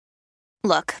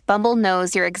Look, Bumble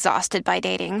knows you're exhausted by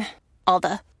dating. All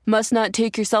the, must not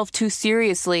take yourself too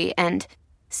seriously, and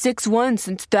 6'1"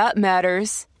 since that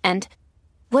matters. And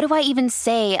what do I even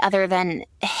say other than,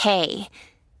 hey?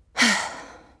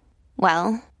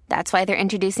 Well, that's why they're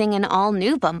introducing an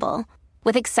all-new Bumble,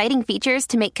 with exciting features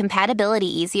to make compatibility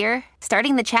easier,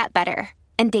 starting the chat better,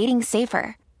 and dating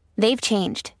safer. They've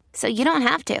changed, so you don't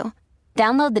have to.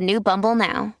 Download the new Bumble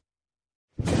now.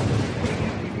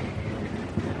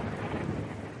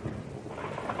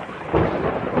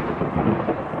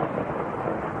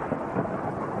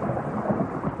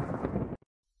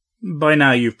 By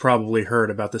now you've probably heard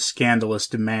about the scandalous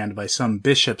demand by some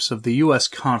bishops of the U.S.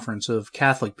 Conference of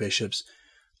Catholic Bishops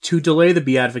to delay the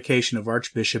beatification of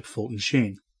Archbishop Fulton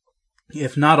Sheen.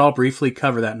 If not, I'll briefly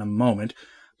cover that in a moment,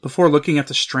 before looking at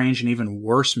the strange and even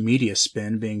worse media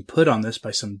spin being put on this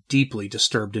by some deeply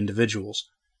disturbed individuals.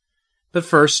 But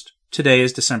first, today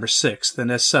is December 6th,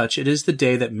 and as such, it is the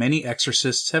day that many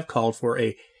exorcists have called for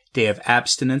a day of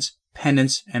abstinence,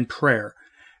 penance, and prayer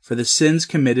for the sins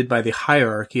committed by the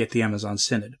hierarchy at the Amazon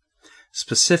Synod.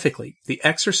 Specifically, the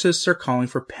exorcists are calling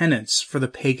for penance for the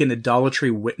pagan idolatry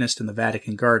witnessed in the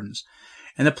Vatican Gardens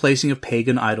and the placing of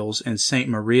pagan idols in St.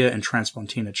 Maria and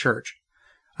Transpontina Church.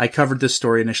 I covered this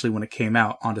story initially when it came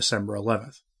out on December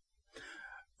 11th.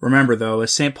 Remember, though,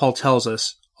 as St. Paul tells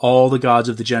us, all the gods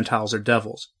of the Gentiles are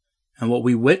devils, and what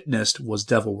we witnessed was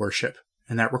devil worship,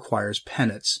 and that requires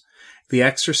penance. The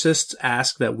exorcists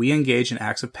ask that we engage in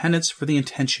acts of penance for the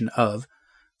intention of,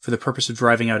 for the purpose of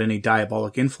driving out any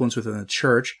diabolic influence within the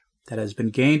Church that has been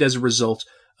gained as a result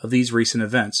of these recent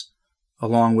events,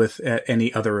 along with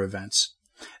any other events.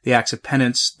 The acts of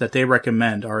penance that they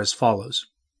recommend are as follows.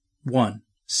 1.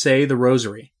 Say the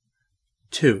Rosary.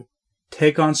 2.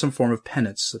 Take on some form of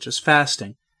penance, such as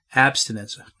fasting,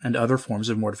 abstinence, and other forms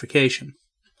of mortification.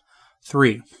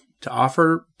 3. To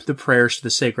offer the prayers to the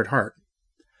Sacred Heart.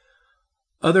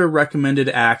 Other recommended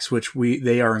acts which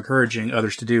they are encouraging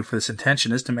others to do for this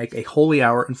intention is to make a holy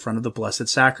hour in front of the Blessed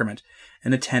Sacrament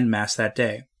and attend Mass that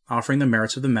day, offering the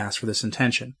merits of the Mass for this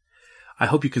intention. I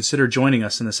hope you consider joining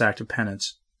us in this act of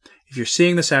penance. If you're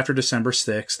seeing this after December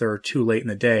 6th or too late in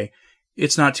the day,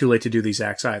 it's not too late to do these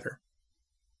acts either.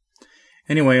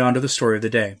 Anyway, on to the story of the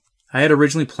day. I had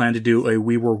originally planned to do a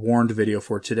We Were Warned video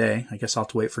for today. I guess I'll have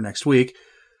to wait for next week.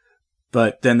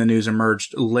 But then the news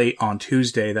emerged late on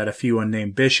Tuesday that a few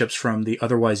unnamed bishops from the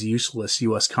otherwise useless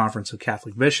U.S. Conference of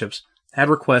Catholic Bishops had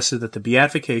requested that the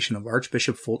beatification of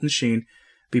Archbishop Fulton Sheen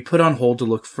be put on hold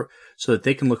so that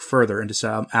they can look further into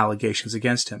some allegations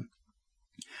against him.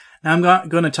 Now, I'm not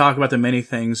going to talk about the many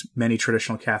things many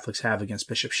traditional Catholics have against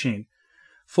Bishop Sheen.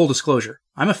 Full disclosure,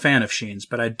 I'm a fan of Sheen's,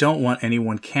 but I don't want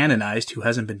anyone canonized who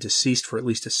hasn't been deceased for at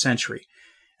least a century,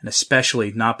 and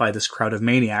especially not by this crowd of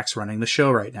maniacs running the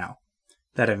show right now.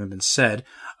 That having been said,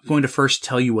 I'm going to first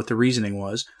tell you what the reasoning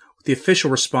was, what the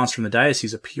official response from the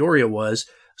Diocese of Peoria was,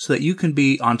 so that you can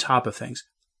be on top of things.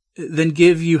 Then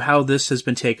give you how this has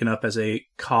been taken up as a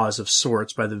cause of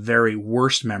sorts by the very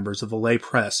worst members of the lay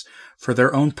press for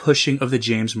their own pushing of the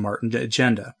James Martin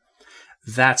agenda.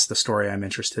 That's the story I'm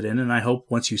interested in, and I hope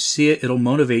once you see it, it'll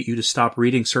motivate you to stop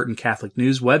reading certain Catholic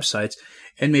news websites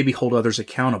and maybe hold others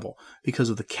accountable because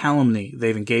of the calumny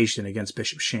they've engaged in against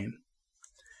Bishop Sheen.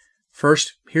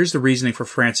 First, here's the reasoning for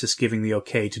Francis giving the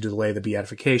okay to delay the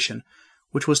beatification,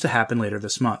 which was to happen later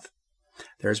this month.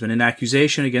 There has been an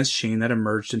accusation against Sheen that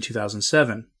emerged in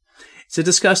 2007. It's a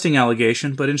disgusting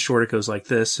allegation, but in short it goes like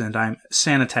this, and I'm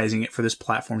sanitizing it for this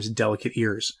platform's delicate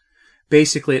ears.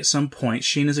 Basically, at some point,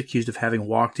 Sheen is accused of having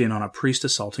walked in on a priest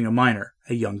assaulting a minor,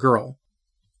 a young girl.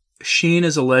 Sheen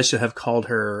is alleged to have called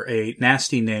her a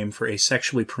nasty name for a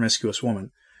sexually promiscuous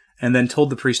woman, and then told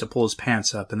the priest to pull his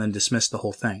pants up and then dismissed the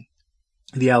whole thing.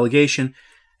 The allegation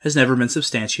has never been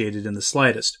substantiated in the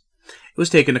slightest. It was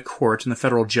taken to court, and the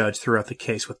federal judge threw out the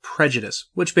case with prejudice,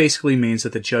 which basically means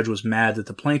that the judge was mad that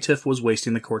the plaintiff was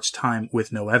wasting the court's time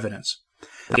with no evidence.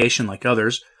 The allegation, like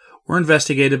others, were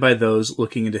investigated by those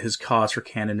looking into his cause for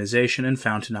canonization and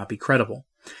found to not be credible.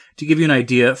 To give you an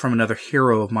idea from another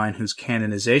hero of mine whose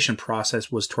canonization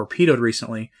process was torpedoed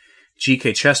recently,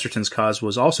 G.K. Chesterton's cause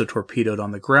was also torpedoed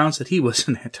on the grounds that he was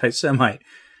an anti-Semite,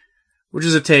 which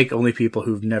is a take only people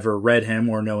who've never read him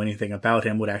or know anything about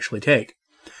him would actually take.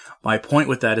 My point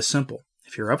with that is simple.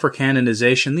 If you're up for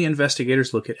canonization, the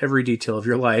investigators look at every detail of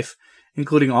your life,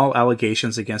 including all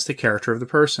allegations against the character of the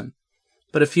person.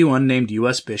 But a few unnamed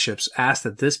U.S. bishops ask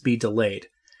that this be delayed.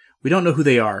 We don't know who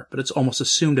they are, but it's almost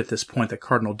assumed at this point that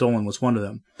Cardinal Dolan was one of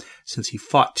them, since he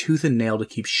fought tooth and nail to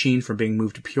keep Sheen from being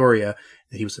moved to Peoria,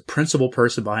 that he was the principal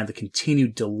person behind the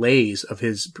continued delays of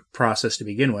his process to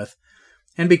begin with.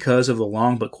 and because of the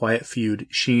long but quiet feud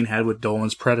Sheen had with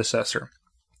Dolan's predecessor,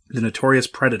 the notorious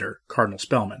predator, Cardinal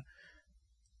Spellman.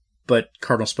 But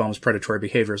Cardinal Spellman's predatory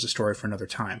behavior is a story for another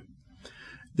time.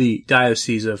 The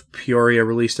Diocese of Peoria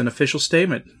released an official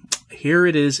statement. Here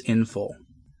it is in full.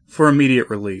 For immediate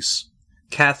release,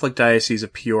 Catholic Diocese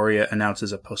of Peoria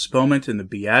announces a postponement in the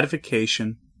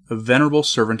beatification of Venerable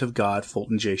Servant of God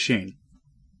Fulton J. Sheen.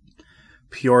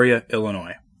 Peoria,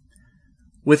 Illinois.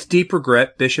 With deep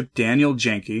regret, Bishop Daniel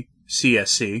Janke,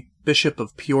 CSC, Bishop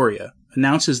of Peoria,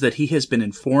 announces that he has been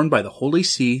informed by the Holy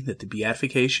See that the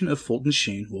beatification of Fulton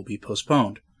Sheen will be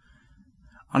postponed.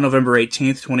 On November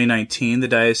 18, 2019, the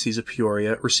Diocese of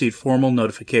Peoria received formal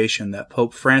notification that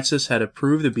Pope Francis had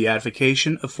approved the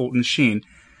beatification of Fulton Sheen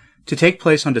to take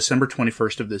place on December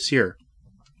 21st of this year.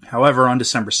 However, on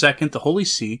December 2nd, the Holy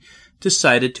See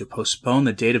decided to postpone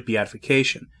the date of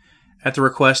beatification at the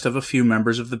request of a few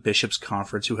members of the Bishops'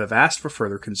 Conference who have asked for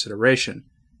further consideration.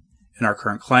 In our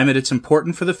current climate, it's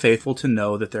important for the faithful to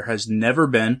know that there has never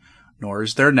been, nor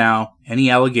is there now, any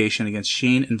allegation against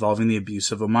Sheen involving the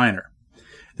abuse of a minor.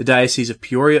 The Diocese of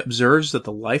Peoria observes that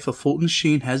the life of Fulton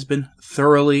Sheen has been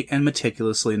thoroughly and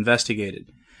meticulously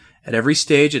investigated. At every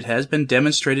stage, it has been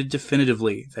demonstrated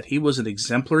definitively that he was an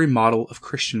exemplary model of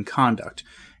Christian conduct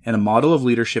and a model of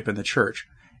leadership in the Church.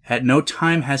 At no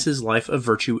time has his life of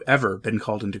virtue ever been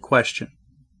called into question.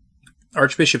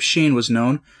 Archbishop Sheen was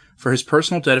known for his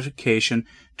personal dedication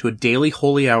to a daily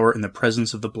holy hour in the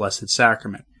presence of the Blessed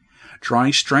Sacrament.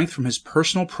 Drawing strength from his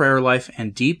personal prayer life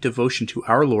and deep devotion to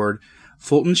our Lord,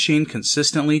 Fulton Sheen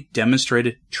consistently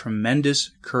demonstrated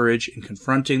tremendous courage in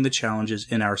confronting the challenges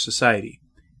in our society.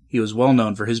 He was well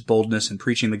known for his boldness in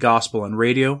preaching the gospel on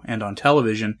radio and on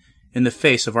television in the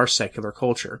face of our secular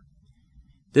culture.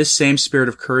 This same spirit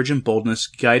of courage and boldness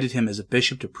guided him as a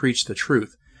bishop to preach the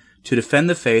truth, to defend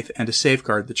the faith, and to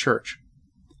safeguard the Church.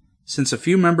 Since a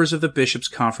few members of the Bishops'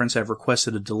 Conference have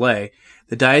requested a delay,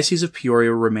 the Diocese of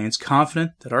Peoria remains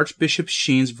confident that Archbishop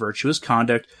Sheen's virtuous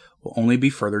conduct will only be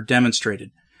further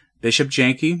demonstrated. Bishop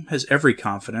Janke has every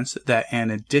confidence that an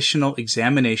additional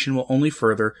examination will only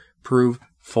further prove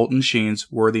Fulton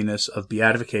Sheen's worthiness of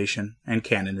beatification and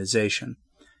canonization.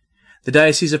 The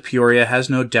Diocese of Peoria has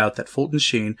no doubt that Fulton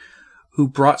Sheen, who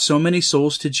brought so many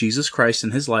souls to Jesus Christ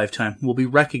in his lifetime, will be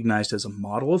recognized as a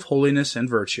model of holiness and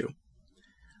virtue.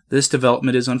 This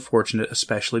development is unfortunate,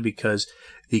 especially because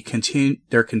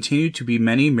there continue to be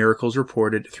many miracles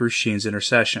reported through Sheen's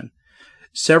intercession.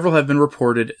 Several have been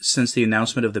reported since the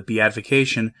announcement of the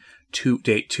beatification 2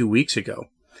 weeks ago.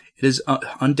 It is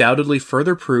undoubtedly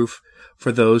further proof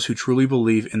for those who truly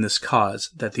believe in this cause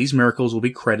that these miracles will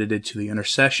be credited to the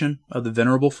intercession of the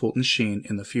Venerable Fulton Sheen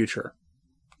in the future.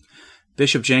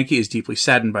 Bishop Janke is deeply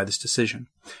saddened by this decision.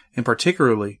 In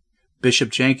particularly, Bishop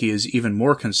Janke is even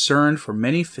more concerned for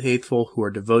many faithful who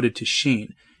are devoted to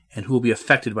Sheen and who will be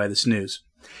affected by this news.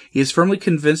 He is firmly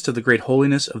convinced of the great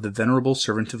holiness of the Venerable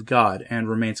Servant of God and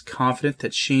remains confident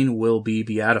that Sheen will be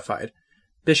beatified.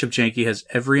 Bishop Janke has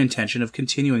every intention of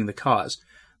continuing the cause,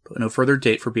 but no further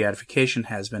date for beatification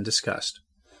has been discussed.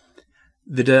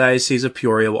 The Diocese of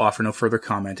Peoria will offer no further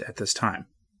comment at this time.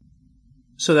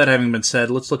 So that having been said,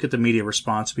 let's look at the media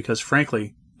response because,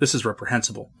 frankly, this is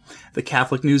reprehensible. The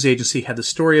Catholic News Agency had the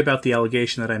story about the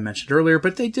allegation that I mentioned earlier,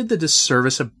 but they did the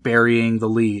disservice of burying the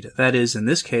lead. That is, in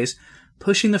this case,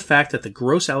 pushing the fact that the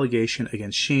gross allegation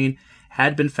against Sheen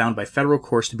had been found by federal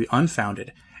courts to be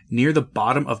unfounded near the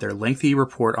bottom of their lengthy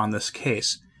report on this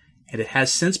case. And it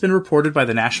has since been reported by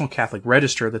the National Catholic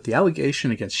Register that the allegation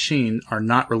against Sheen are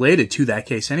not related to that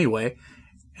case anyway,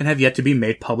 and have yet to be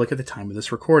made public at the time of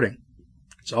this recording.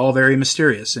 It's all very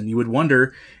mysterious, and you would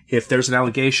wonder if there's an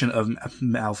allegation of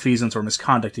malfeasance or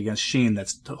misconduct against Sheen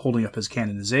that's holding up his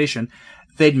canonization,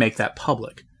 they'd make that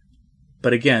public.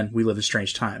 But again, we live in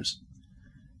strange times.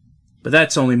 But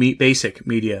that's only basic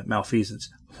media malfeasance.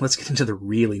 Let's get into the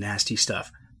really nasty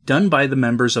stuff, done by the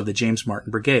members of the James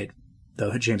Martin Brigade.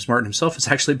 Though James Martin himself has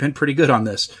actually been pretty good on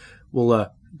this.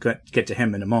 We'll get to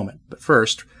him in a moment. But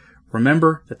first,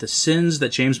 remember that the sins that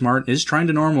James Martin is trying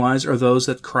to normalize are those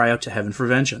that cry out to heaven for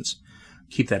vengeance.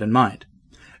 Keep that in mind.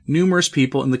 Numerous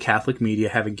people in the Catholic media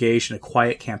have engaged in a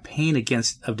quiet campaign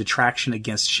of detraction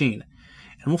against Sheen,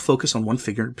 and we'll focus on one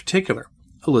figure in particular,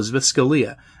 Elizabeth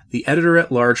Scalia, the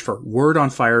editor-at-large for Word on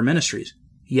Fire Ministries.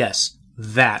 Yes,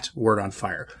 that Word on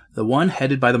Fire, the one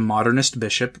headed by the modernist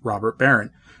bishop Robert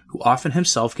Barron, who often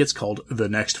himself gets called the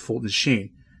next Fulton Sheen,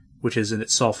 which is in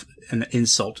itself an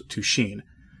insult to Sheen.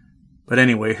 But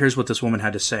anyway, here's what this woman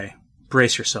had to say.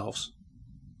 Brace yourselves.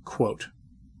 Quote,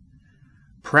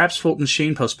 "Perhaps Fulton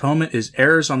Sheen postponement is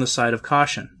errors on the side of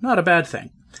caution. Not a bad thing.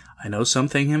 I know some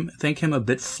think him a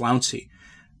bit flouncy,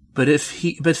 But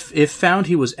if found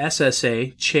he was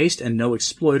SSA, chaste and no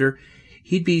exploiter,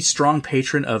 he'd be strong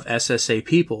patron of SSA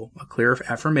people, a clear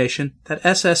affirmation that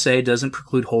SSA doesn't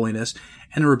preclude holiness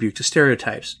and a rebuke to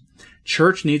stereotypes.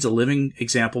 Church needs a living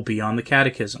example beyond the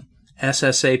catechism.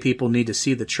 SSA people need to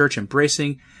see the church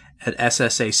embracing an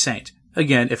SSA saint,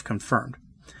 again if confirmed.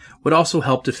 Would also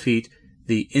help defeat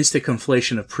the instant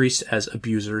conflation of priests as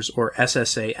abusers or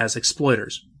SSA as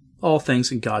exploiters. All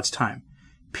things in God's time.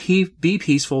 Be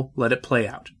peaceful, let it play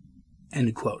out.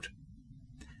 End quote.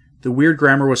 The weird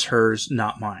grammar was hers,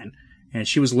 not mine, and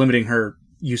she was limiting her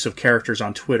use of characters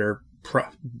on Twitter,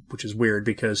 which is weird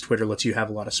because Twitter lets you have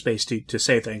a lot of space to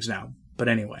say things now. But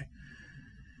anyway.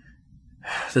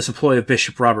 This employee of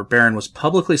Bishop Robert Barron was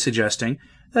publicly suggesting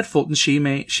that Fulton Sheen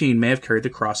may have carried the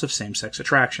cross of same-sex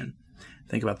attraction.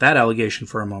 Think about that allegation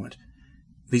for a moment.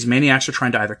 These maniacs are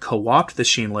trying to either co-opt the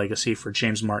Sheen legacy for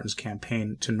James Martin's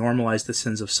campaign to normalize the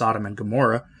sins of Sodom and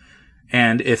Gomorrah,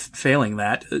 and, if failing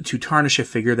that, to tarnish a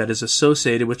figure that is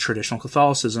associated with traditional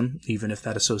Catholicism, even if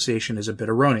that association is a bit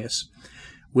erroneous,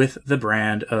 with the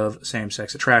brand of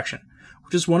same-sex attraction,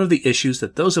 which is one of the issues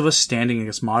that those of us standing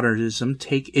against modernism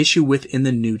take issue with in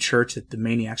the new church that the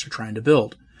maniacs are trying to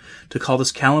build. To call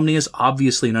this calumny is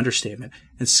obviously an understatement,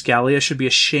 and Scalia should be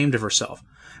ashamed of herself.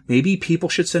 Maybe people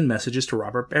should send messages to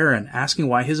Robert Barron asking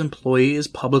why his employee is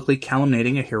publicly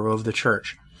calumniating a hero of the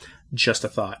church. Just a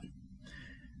thought.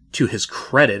 To his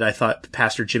credit, I thought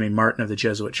Pastor Jimmy Martin of the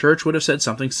Jesuit Church would have said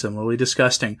something similarly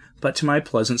disgusting, but to my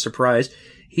pleasant surprise,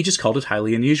 he just called it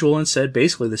highly unusual and said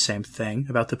basically the same thing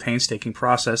about the painstaking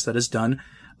process that is done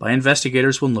by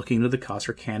investigators when looking into the cause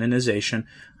for canonization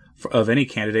of any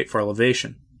candidate for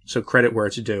elevation. So credit where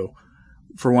it's due.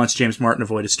 For once, James Martin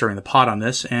avoided stirring the pot on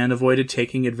this and avoided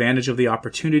taking advantage of the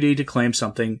opportunity to claim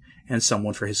something and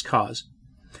someone for his cause.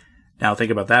 Now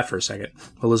think about that for a second.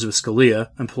 Elizabeth Scalia,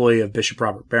 employee of Bishop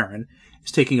Robert Barron,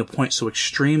 is taking a point so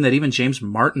extreme that even James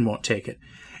Martin won't take it,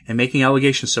 and making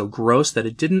allegations so gross that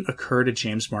it didn't occur to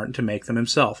James Martin to make them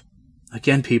himself.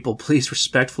 Again, people, please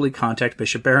respectfully contact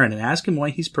Bishop Barron and ask him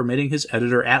why he's permitting his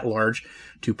editor-at-large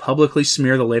to publicly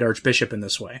smear the late Archbishop in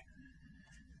this way.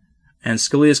 And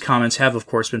Scalia's comments have, of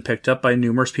course, been picked up by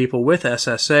numerous people with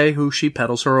SSA who she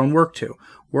peddles her own work to.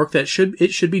 Work that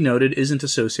it should be noted isn't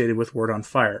associated with Word on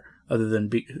Fire, other than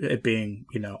it being,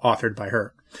 authored by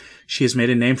her. She has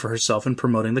made a name for herself in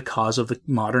promoting the cause of the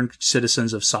modern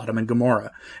citizens of Sodom and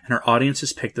Gomorrah, and her audience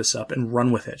has picked this up and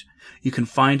run with it. You can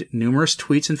find numerous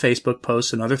tweets and Facebook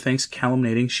posts and other things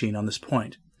calumniating Sheen on this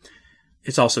point.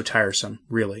 It's also tiresome,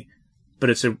 really,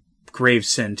 but it's a grave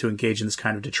sin to engage in this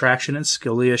kind of detraction, and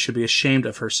Scalia should be ashamed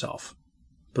of herself.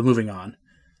 But moving on.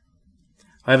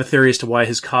 I have a theory as to why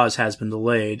his cause has been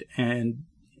delayed, and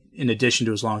in addition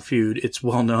to his long feud, it's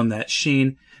well known that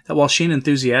while Sheen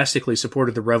enthusiastically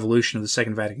supported the revolution of the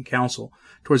Second Vatican Council,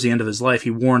 towards the end of his life he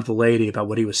warned the laity about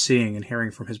what he was seeing and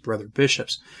hearing from his brother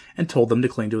bishops, and told them to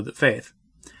cling to the faith.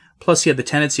 Plus, he had the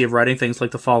tendency of writing things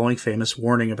like the following famous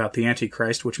warning about the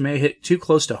Antichrist, which may hit too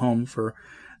close to home for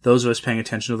those of us paying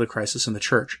attention to the crisis in the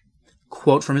church.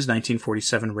 Quote from his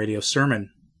 1947 radio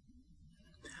sermon.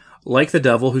 Like the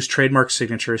devil, whose trademark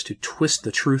signature is to twist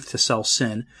the truth to sell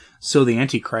sin, so the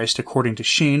Antichrist, according to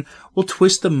Sheen, will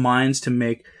twist the minds to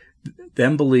make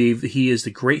them believe that he is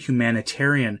the great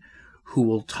humanitarian who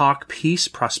will talk peace,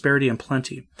 prosperity, and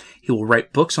plenty. He will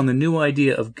write books on the new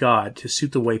idea of God to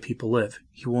suit the way people live.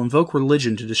 He will invoke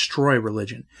religion to destroy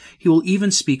religion. He will even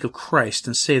speak of Christ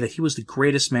and say that he was the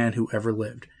greatest man who ever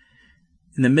lived.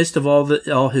 In the midst of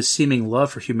all his seeming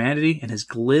love for humanity and his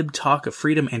glib talk of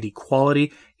freedom and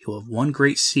equality, he will have one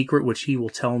great secret which he will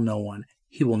tell no one.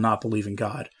 He will not believe in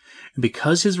God. And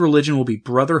because his religion will be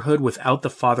brotherhood without the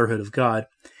fatherhood of God,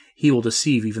 he will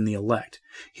deceive even the elect.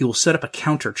 He will set up a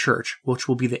counter-church, which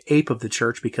will be the ape of the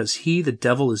church because he, the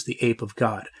devil, is the ape of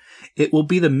God. It will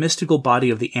be the mystical body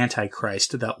of the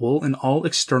Antichrist that will in all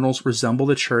externals resemble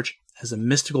the church as a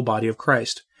mystical body of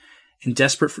Christ. In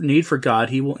desperate need for God,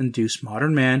 he will induce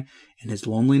modern man, in his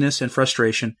loneliness and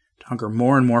frustration, to hunger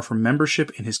more and more for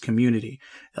membership in his community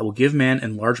that will give man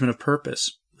enlargement of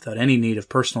purpose, without any need of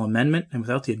personal amendment and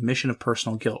without the admission of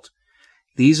personal guilt.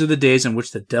 These are the days in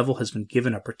which the devil has been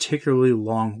given a particularly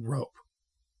long rope.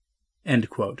 End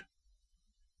quote.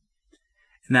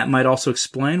 And that might also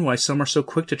explain why some are so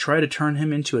quick to try to turn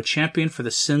him into a champion for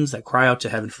the sins that cry out to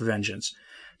heaven for vengeance.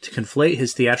 To conflate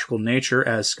his theatrical nature,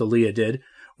 as Scalia did,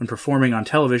 when performing on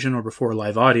television or before a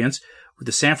live audience, with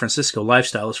the San Francisco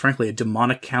lifestyle is frankly a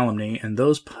demonic calumny, and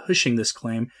those pushing this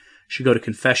claim should go to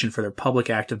confession for their public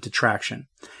act of detraction.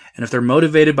 And if they're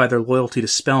motivated by their loyalty to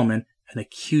Spellman, an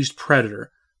accused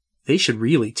predator, they should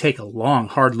really take a long,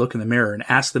 hard look in the mirror and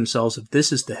ask themselves if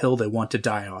this is the hill they want to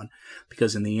die on,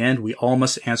 because in the end, we all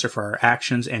must answer for our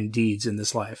actions and deeds in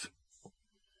this life.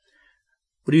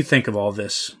 What do you think of all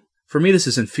this? For me, this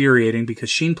is infuriating because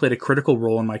Sheen played a critical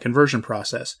role in my conversion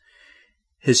process.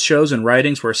 His shows and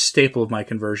writings were a staple of my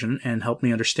conversion and helped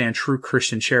me understand true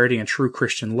Christian charity and true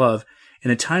Christian love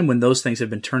in a time when those things have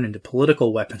been turned into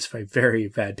political weapons by very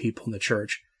bad people in the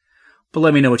church. But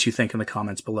let me know what you think in the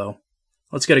comments below.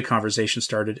 Let's get a conversation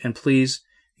started, and please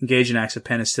engage in acts of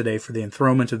penance today for the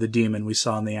enthronement of the demon we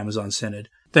saw in the Amazon Synod.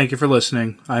 Thank you for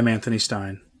listening. I'm Anthony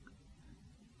Stein.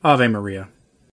 Ave Maria.